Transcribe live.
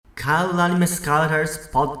Kyle Anime Scholars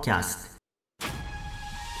Podcast.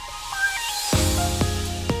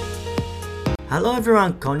 Hello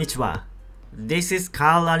everyone, konnichiwa. This is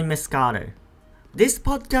Kyle Anime Scholar. This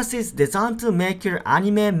podcast is designed to make your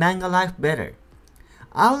anime manga life better.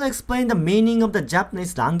 I'll explain the meaning of the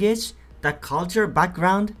Japanese language, the cultural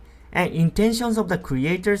background, and intentions of the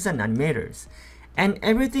creators and animators, and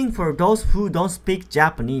everything for those who don't speak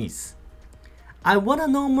Japanese. I wanna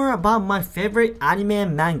know more about my favorite anime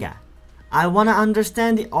and manga. I wanna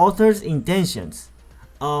understand the author's intentions.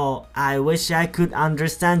 Oh, I wish I could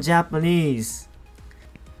understand Japanese.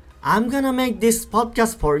 I'm gonna make this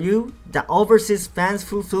podcast for you, the overseas fans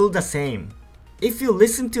who feel the same. If you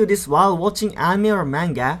listen to this while watching anime or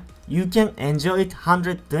manga, you can enjoy it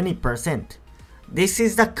 120%. This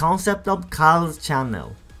is the concept of Kyle's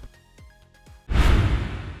channel.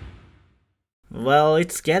 Well,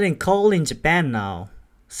 it's getting cold in Japan now.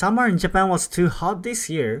 Summer in Japan was too hot this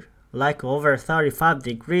year, like over 35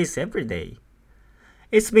 degrees every day.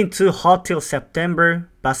 It's been too hot till September,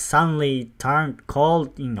 but suddenly turned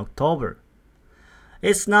cold in October.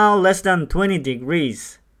 It's now less than 20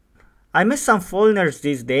 degrees. I met some foreigners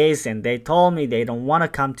these days and they told me they don't want to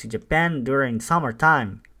come to Japan during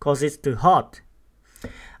summertime cause it's too hot.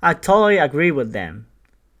 I totally agree with them.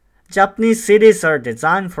 Japanese cities are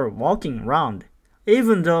designed for walking around.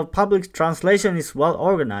 Even though public translation is well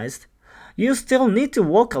organized, you still need to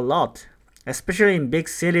walk a lot, especially in big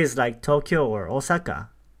cities like Tokyo or Osaka.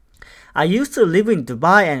 I used to live in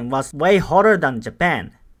Dubai and was way hotter than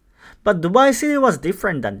Japan. But Dubai city was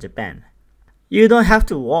different than Japan. You don't have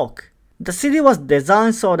to walk. The city was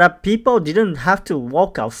designed so that people didn't have to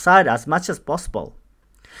walk outside as much as possible.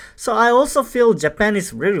 So I also feel Japan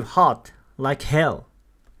is really hot, like hell.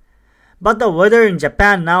 But the weather in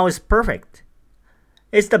Japan now is perfect.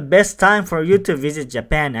 It's the best time for you to visit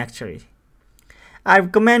Japan actually. I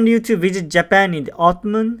recommend you to visit Japan in the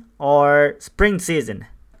autumn or spring season.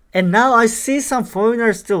 And now I see some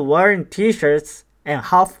foreigners still wearing t-shirts and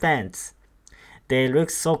half pants. They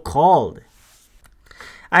look so cold.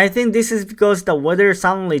 I think this is because the weather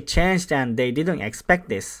suddenly changed and they didn't expect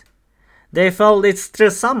this. They felt it's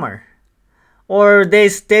still summer. Or they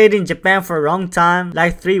stayed in Japan for a long time,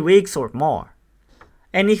 like 3 weeks or more.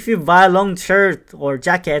 And if you buy long shirts or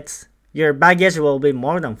jackets, your baggage will be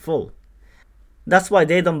more than full. That's why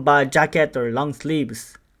they don't buy jacket or long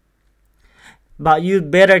sleeves. But you'd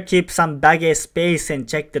better keep some baggage space and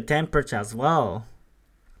check the temperature as well.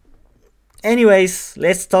 Anyways,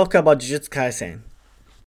 let's talk about Jujutsu Kaisen.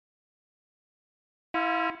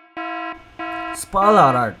 Spoiler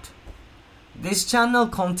alert! This channel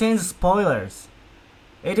contains spoilers.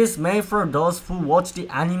 It is made for those who watch the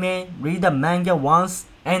anime, read the manga once,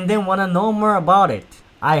 and then wanna know more about it.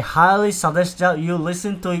 I highly suggest that you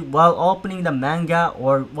listen to it while opening the manga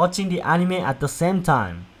or watching the anime at the same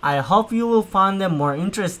time. I hope you will find them more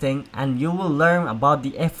interesting and you will learn about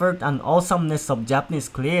the effort and awesomeness of Japanese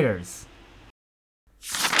creators.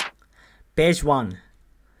 Page 1.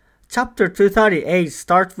 Chapter 238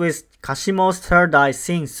 starts with Kashimo's third eye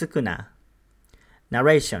seeing Sukuna.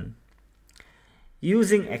 Narration.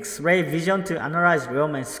 Using X-ray vision to analyze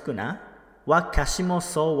Ryoma and Sukuna, what Kashimo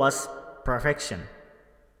saw was perfection.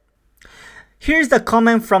 Here's the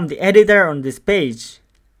comment from the editor on this page.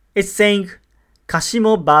 It's saying,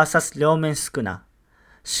 Kashimo vs 両面 Sukuna.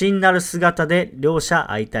 真なる姿で両者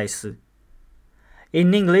相対す.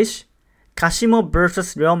 In English, Kashimo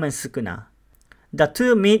vs 両面 Sukuna. The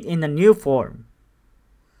two meet in a new form.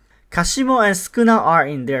 Kashimo and Sukuna are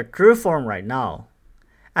in their true form right now.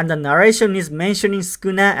 And the narration is mentioning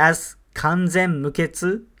Sukuna as kanzen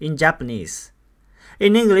muketsu in Japanese.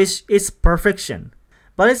 In English, it's perfection,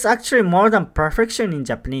 but it's actually more than perfection in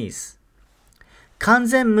Japanese.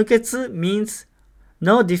 Kanzen muketsu means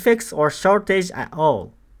no defects or shortage at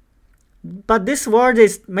all. But this word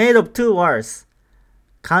is made of two words,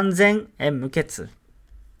 kanzen and muketsu.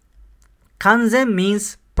 Kanzen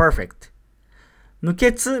means perfect.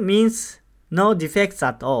 Muketsu means no defects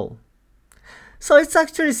at all. So it's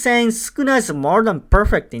actually saying Sukuna is more than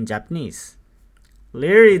perfect in Japanese.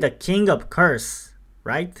 Literally the king of curse,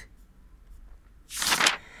 right?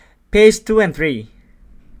 Page 2 and 3.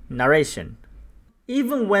 Narration.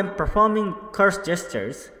 Even when performing curse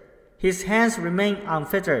gestures, his hands remain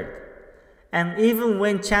unfettered. And even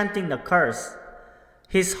when chanting the curse,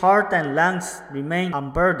 his heart and lungs remain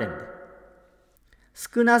unburdened.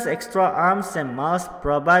 Sukuna's extra arms and mouth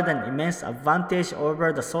provide an immense advantage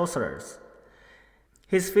over the sorcerers.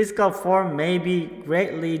 His physical form may be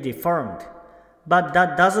greatly deformed, but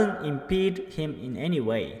that doesn't impede him in any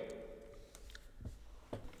way.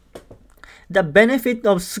 The benefit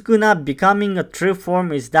of Sukuna becoming a true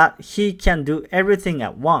form is that he can do everything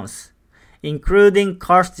at once, including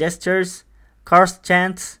curse gestures, curse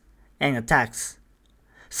chants, and attacks.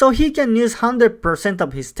 So he can use 100%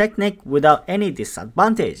 of his technique without any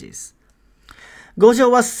disadvantages.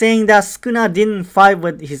 Gojo was saying that Sukuna didn't fight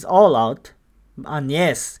with his all out, and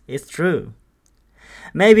yes, it's true.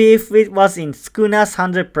 Maybe if it was in Sukuna's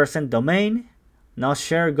 100% domain, not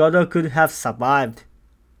sure Gojo could have survived.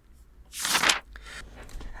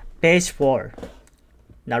 Page 4.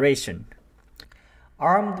 Narration.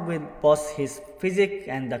 Armed with both his physique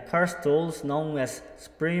and the curse tools known as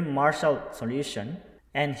Supreme Martial Solution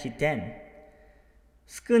and Hiten,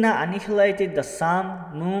 Sukuna annihilated the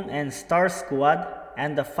Sun, Moon, and Star Squad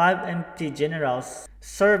and the 5 empty generals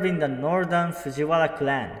serving the northern Fujiwara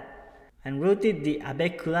clan, and routed the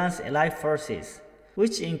Abe clan's allied forces,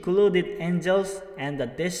 which included Angels and the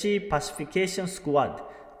Deshi Pacification Squad,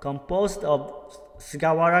 composed of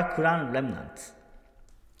Sugawara clan remnants.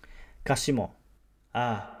 Kashimo.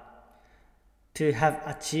 To have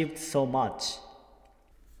achieved so much.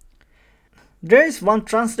 There is one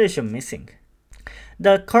translation missing.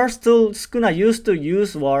 The curse tool Sukuna used to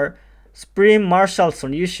use were Supreme Martial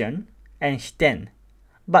Solution and Hiten,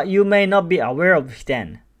 but you may not be aware of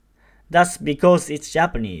Hiten. That's because it's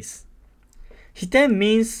Japanese. Hiten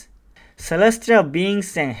means celestial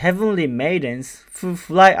beings and heavenly maidens who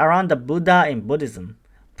fly around the Buddha in Buddhism,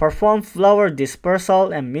 perform flower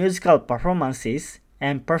dispersal and musical performances,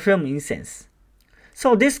 and perfume incense.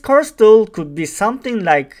 So this curse tool could be something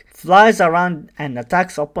like flies around and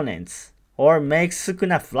attacks opponents, or makes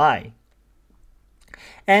Sukuna fly.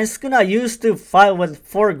 And Sukuna used to fight with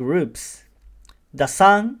 4 groups: the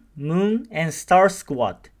Sun, Moon, and Star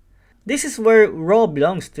Squad. This is where Ro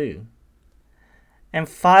belongs to. And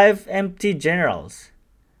 5 empty generals.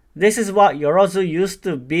 This is what Yorozu used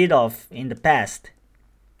to beat off in the past.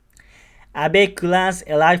 Abe clan's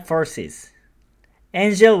allied forces.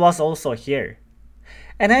 Angel was also here.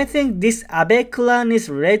 And I think this Abe clan is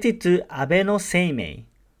related to Abe no Seimei,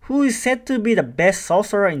 who is said to be the best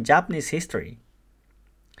sorcerer in Japanese history.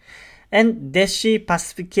 And Deshi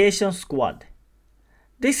Pacification Squad.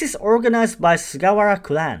 This is organized by Sugawara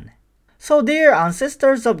clan. So they are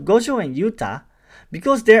ancestors of Gojo and Yuta,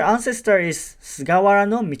 because their ancestor is Sugawara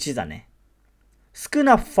no Michizane.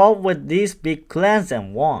 Sukuna fought with these big clans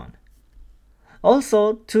and won.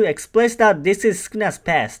 Also, to explain that this is Sukuna's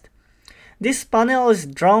past, this panel is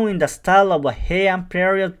drawn in the style of a Heian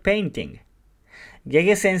period painting.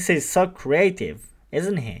 Gege-sensei is so creative,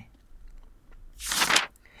 isn't he?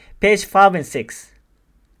 Page 5 and 6.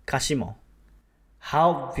 Kashimo.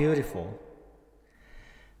 How beautiful.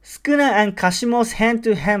 Sukuna and Kashimo's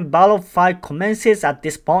hand-to-hand battle fight commences at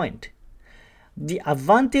this point. The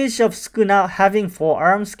advantage of Sukuna having 4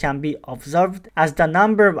 arms can be observed as the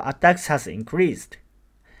number of attacks has increased.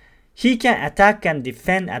 He can attack and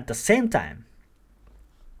defend at the same time.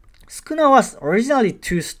 Sukuna was originally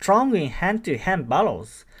too strong in hand-to-hand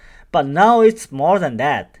battles, but now it's more than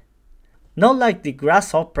that. Not like the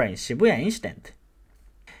grasshopper in Shibuya incident.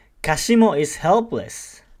 Kashimo is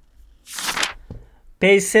helpless.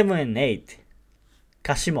 Page 7 and 8.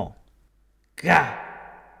 Kashimo. Gah!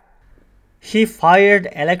 He fired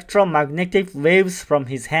electromagnetic waves from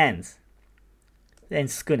his hands. Then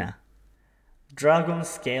Sukuna. Dragon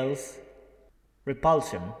scales.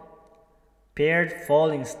 Repulsion. Paired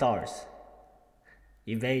falling stars.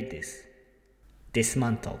 Evade this.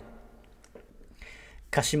 Dismantle.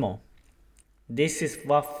 Kashimo. This is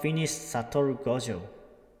what finished Satoru Gojo.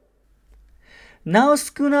 Now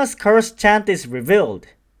Sukuna's curse chant is revealed.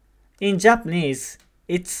 In Japanese,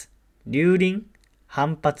 it's Ryurin,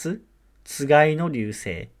 Hanpatsu, Tsugai no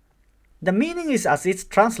Ryusei. The meaning is as it's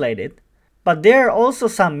translated, but there are also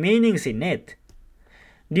some meanings in it.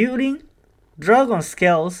 Ryurin, dragon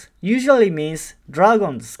scales, usually means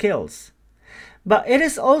dragon scales, but it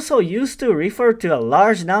is also used to refer to a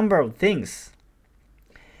large number of things.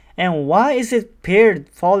 And why is it paired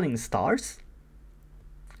falling stars?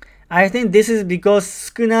 I think this is because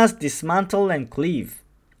Sukuna's dismantle and cleave.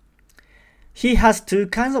 He has 2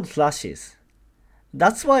 kinds of slashes.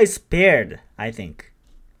 That's why it's paired, I think.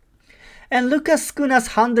 And look at Sukuna's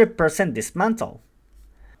 100% dismantle.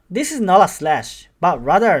 This is not a slash, but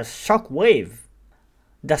rather a shock wave.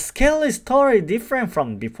 The scale is totally different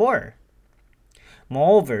from before.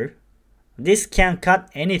 Moreover, this can cut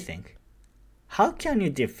anything. How can you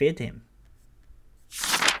defeat him?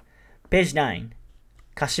 Page 9.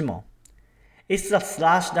 Kashimo. It's the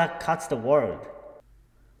slash that cuts the world.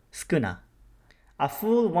 Sukuna. A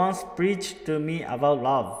fool once preached to me about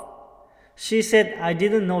love. She said I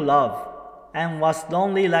didn't know love and was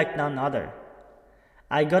lonely like none other.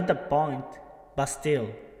 I got the point, but still,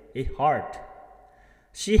 it hurt.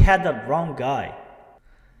 She had the wrong guy.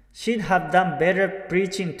 She'd have done better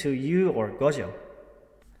preaching to you or Gojo.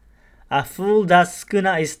 A fool that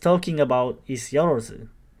Sukuna is talking about is Yorozu.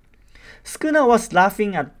 Sukuna was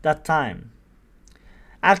laughing at that time.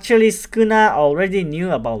 Actually, Sukuna already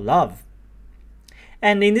knew about love.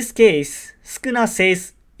 And in this case, Sukuna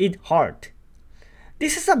says it hurt.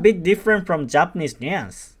 This is a bit different from Japanese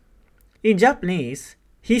nuance. In Japanese,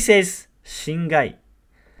 he says shingai.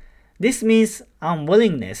 This means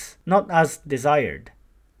unwillingness, not as desired.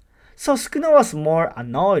 So Sukuna was more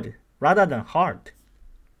annoyed rather than hurt.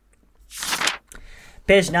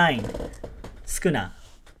 Page 9. Sukuna.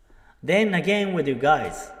 Then again with you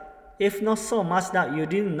guys. If not so much that you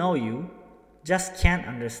didn't know you, just can't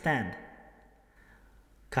understand.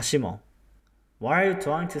 Kashimo. What are you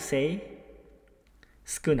trying to say?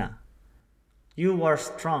 Sukuna. You were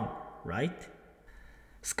strong, right?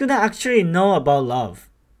 Sukuna actually know about love.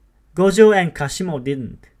 Gojo and Kashimo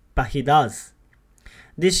didn't, but he does.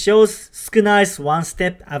 This shows Sukuna is one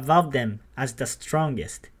step above them as the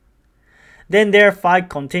strongest. Then their fight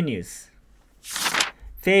continues.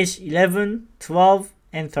 Page 11, 12,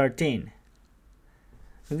 and 13.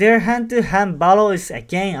 Their hand-to-hand battle is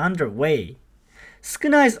again underway.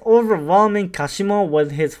 Sukuna is overwhelming Kashimo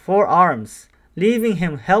with his forearms, leaving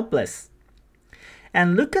him helpless.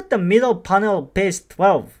 And look at the middle panel of page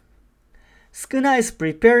 12. Sukuna is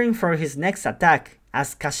preparing for his next attack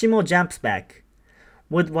as Kashimo jumps back,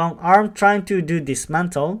 with one arm trying to do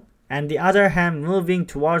dismantle and the other hand moving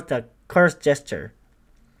towards the curse gesture.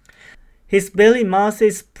 His belly mouth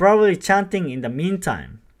is probably chanting in the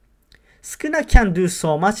meantime. Sukuna can do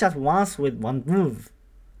so much at once with one move.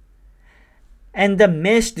 And the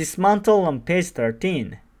mesh dismantle on page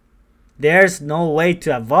 13. There's no way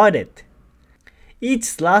to avoid it. Each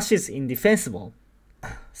slash is indefensible.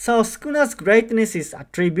 So Sukuna's greatness is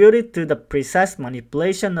attributed to the precise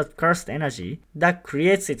manipulation of cursed energy that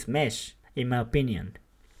creates its mesh, in my opinion.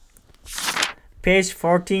 Page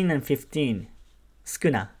 14 and 15.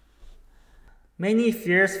 Sukuna. Many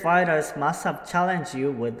fierce fighters must have challenged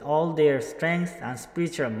you with all their strength and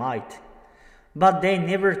spiritual might, but they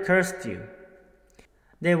never cursed you.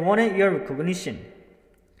 They wanted your recognition,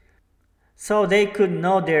 so they could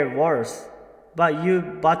know their worth, but you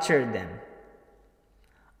butchered them.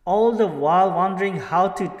 All the while wondering how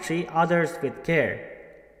to treat others with care.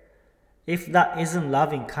 If that isn't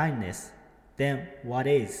loving kindness, then what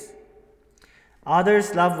is?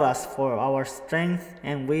 Others love us for our strength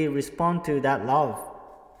and we respond to that love.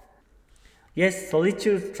 Yes,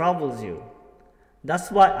 solitude troubles you. That's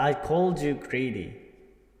why I called you greedy.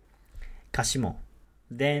 Kashimo.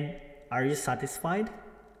 Then, are you satisfied?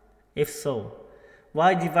 If so,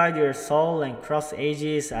 why divide your soul and cross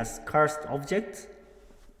ages as cursed objects?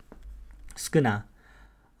 Sukuna.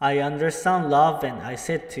 I understand love and I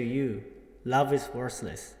said to you, love is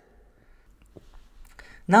worthless.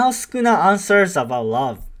 Now Sukuna answers about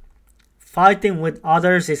love. Fighting with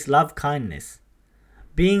others is love kindness.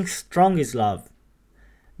 Being strong is love.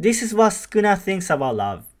 This is what Sukuna thinks about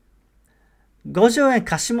love. Gojo and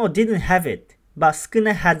Kashimo didn't have it, but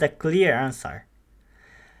Sukuna had a clear answer.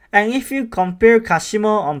 And if you compare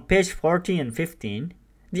Kashimo on page 14 and 15,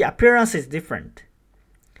 the appearance is different.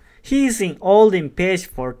 He is old in page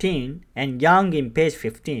 14 and young in page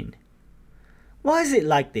 15. Why is it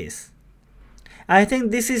like this? I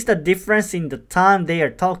think this is the difference in the time they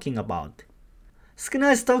are talking about.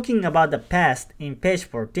 Sukuna is talking about the past in page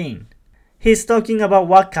 14. He is talking about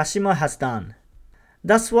what Kashimo has done.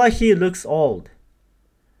 That's why he looks old.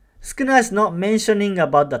 Sukuna is not mentioning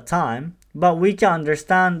about the time, but we can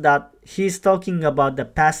understand that he is talking about the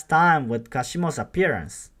past time with Kashimo's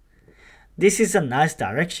appearance. This is a nice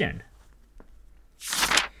direction.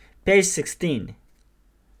 Page 16.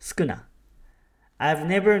 Sukuna. I've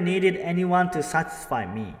never needed anyone to satisfy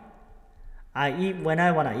me. I eat when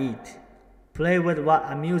I want to eat, play with what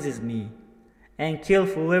amuses me, and kill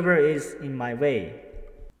whoever is in my way.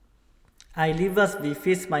 I live as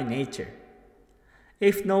befits my nature.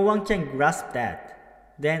 If no one can grasp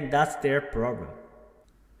that, then that's their problem.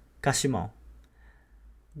 Kashimo.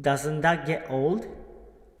 Doesn't that get old?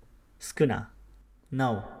 Sukuna.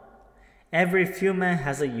 No. Every human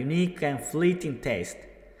has a unique and fleeting taste,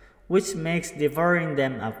 which makes devouring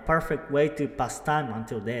them a perfect way to pass time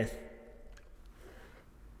until death.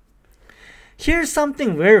 Here's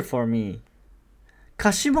something weird for me.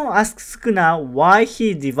 Kashimo asks Sukuna why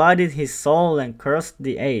he divided his soul and cursed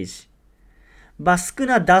the age. But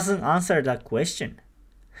Sukuna doesn't answer that question.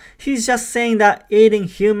 He's just saying that eating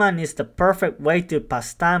human is the perfect way to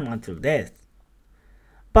pass time until death.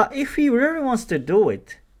 But if he really wants to do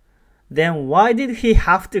it, then why did he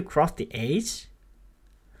have to cross the age?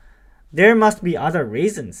 There must be other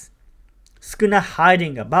reasons. Sukuna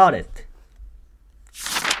hiding about it.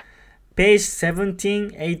 Page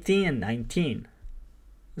 17, 18, and 19.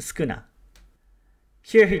 Sukuna.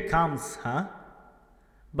 Here he comes, huh?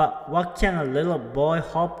 But what can a little boy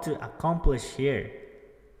hope to accomplish here?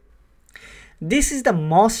 This is the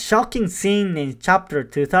most shocking scene in chapter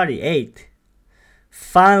 238.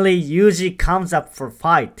 Finally, Yuji comes up for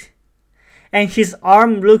fight. And his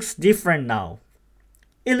arm looks different now.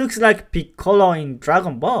 It looks like Piccolo in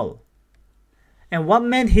Dragon Ball. And what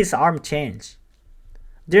made his arm change?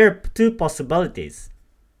 There are two possibilities.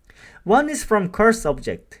 One is from cursed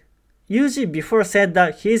object. Yuji before said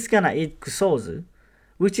that he's gonna eat Kusozu,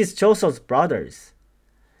 which is Choso's brothers.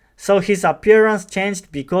 So his appearance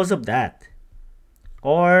changed because of that.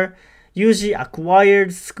 Or Yuji acquired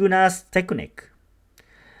Sukuna's technique.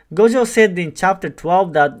 Gojo said in chapter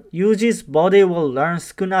 12 that Yuji's body will learn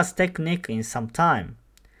Sukuna's technique in some time.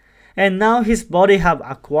 And now his body have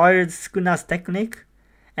acquired Sukuna's technique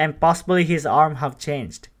and possibly his arm have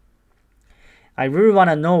changed. I really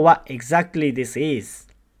wanna know what exactly this is.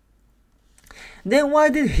 Then why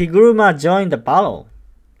did Higuruma join the battle?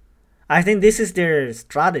 I think this is their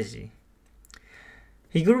strategy.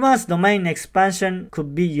 Higuruma's domain expansion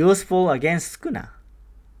could be useful against Sukuna.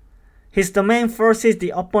 His domain forces the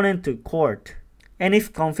opponent to court, and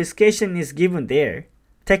if confiscation is given there,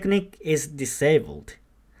 technique is disabled.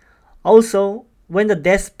 Also, when the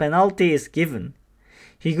death penalty is given,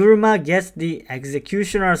 Higuruma gets the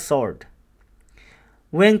executioner sword.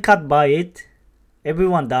 When cut by it,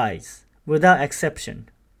 everyone dies, without exception.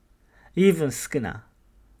 Even Sukuna,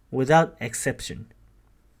 without exception.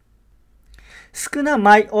 Sukuna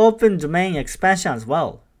might open domain expansion as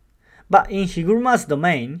well, but in Higuruma's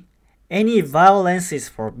domain, any violence is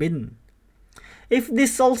forbidden. If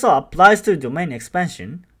this also applies to domain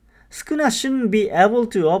expansion, Sukuna shouldn't be able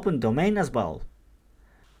to open domain as well.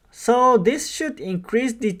 So this should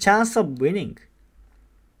increase the chance of winning.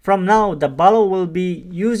 From now, the battle will be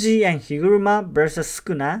Yuji and Higuruma versus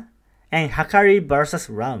Sukuna, and Hakari versus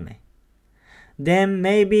Raume. Then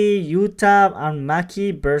maybe Yuta and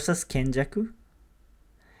Maki versus Kenjaku.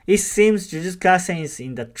 It seems Jujutsu Kaisen is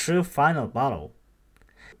in the true final battle.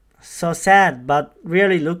 So sad, but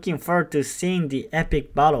really looking forward to seeing the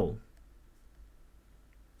epic battle.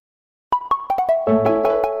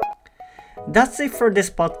 That's it for this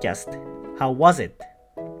podcast. How was it?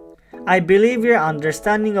 I believe your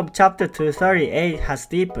understanding of chapter 238 has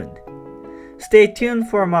deepened. Stay tuned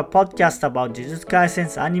for more podcasts about Jujutsu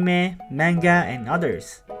Kaisen's anime, manga, and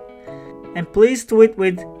others. And please tweet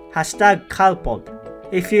with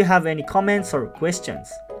 #KylePod if you have any comments or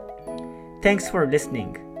questions. Thanks for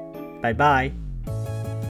listening. Bye bye.